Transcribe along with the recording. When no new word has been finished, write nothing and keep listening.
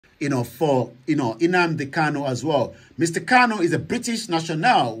for, Nnamdi Kanu as well. Mr. Kanu is a British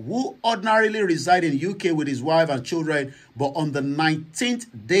national who ordinarily reside in UK with his wife and children, but on the 19th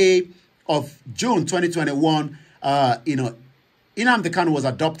day of June 2021, Nnamdi Kanu was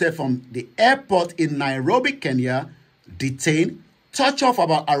adopted from the airport in Nairobi, Kenya, detained, tortured for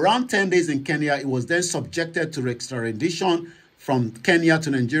about around 10 days in Kenya. He was then subjected to extradition from Kenya to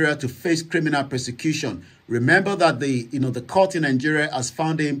Nigeria to face criminal persecution. Remember that the court in Nigeria has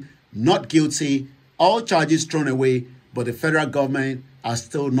found him not guilty, all charges thrown away, but the federal government has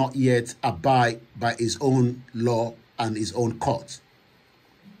still not yet abide by his own law and his own court.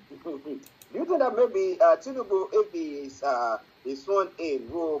 Do you think that maybe Tinubu, if he is sworn in,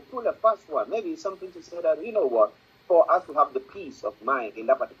 will pull a fast one? Maybe something to say that, you know what, for us to have the peace of mind in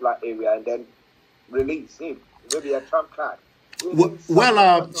that particular area and then release him, maybe a trump card.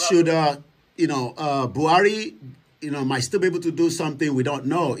 Should Buhari, might still be able to do something? We don't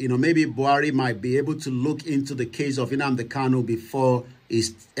know. Maybe Buhari might be able to look into the case of Nnamdi Kanu before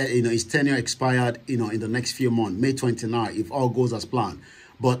his tenure expired, in the next few months, May 29, if all goes as planned.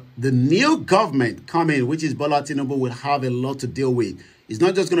 But the new government coming, which is Bola Tinubu, will have a lot to deal with. It's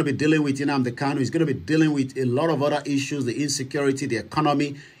not just going to be dealing with Nnamdi Kanu. It's going to be dealing with a lot of other issues, the insecurity, the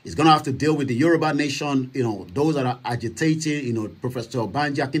economy. It's going to have to deal with the Yoruba nation, those that are agitating, Professor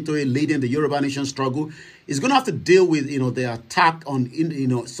Banji Akintoye leading the Yoruba nation struggle. It's going to have to deal with, the attack on,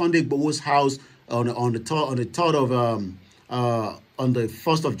 Sunday Igboho's house on the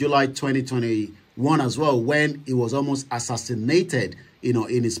 1st of July 2021 as well, when he was almost assassinated,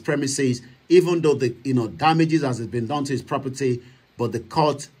 in his premises, even though the, damages has been done to his property. But the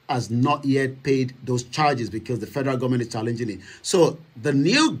court has not yet paid those charges because the federal government is challenging it. So the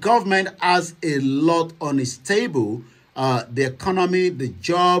new government has a lot on its table. The economy, the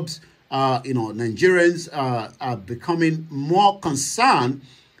jobs, Nigerians are becoming more concerned.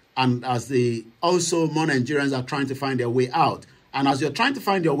 And more Nigerians are trying to find their way out. And as you're trying to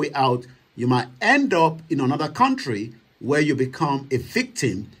find your way out, you might end up in another country where you become a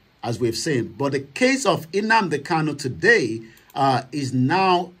victim, as we've seen. But the case of Nnamdi Kanu today is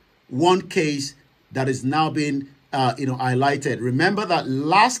now one case that is now being, highlighted. Remember that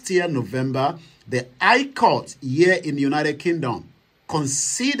last year, November, the High Court here in the United Kingdom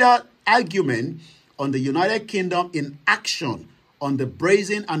considered argument on the United Kingdom in action on the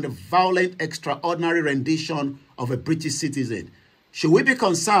brazen and the violent extraordinary rendition of a British citizen. Should we be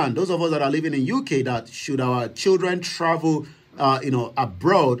concerned, those of us that are living in UK, that should our children travel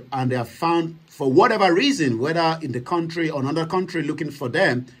abroad and they are found for whatever reason, whether in the country or another country looking for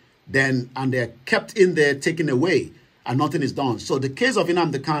them, and they're kept in there, taken away, and nothing is done. So the case of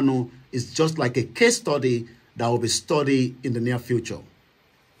Nnamdi Kanu is just like a case study that will be studied in the near future.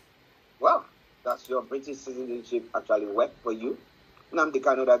 Well, does your British citizenship actually work for you? Nnamdi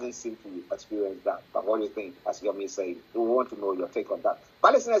Kanu doesn't seem to experience that. But what do you think, as Yomi is saying? We want to know your take on that.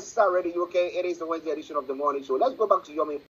 But listeners, STARR Radio UK, it is the Wednesday edition of the morning show. Let's go back to Yomi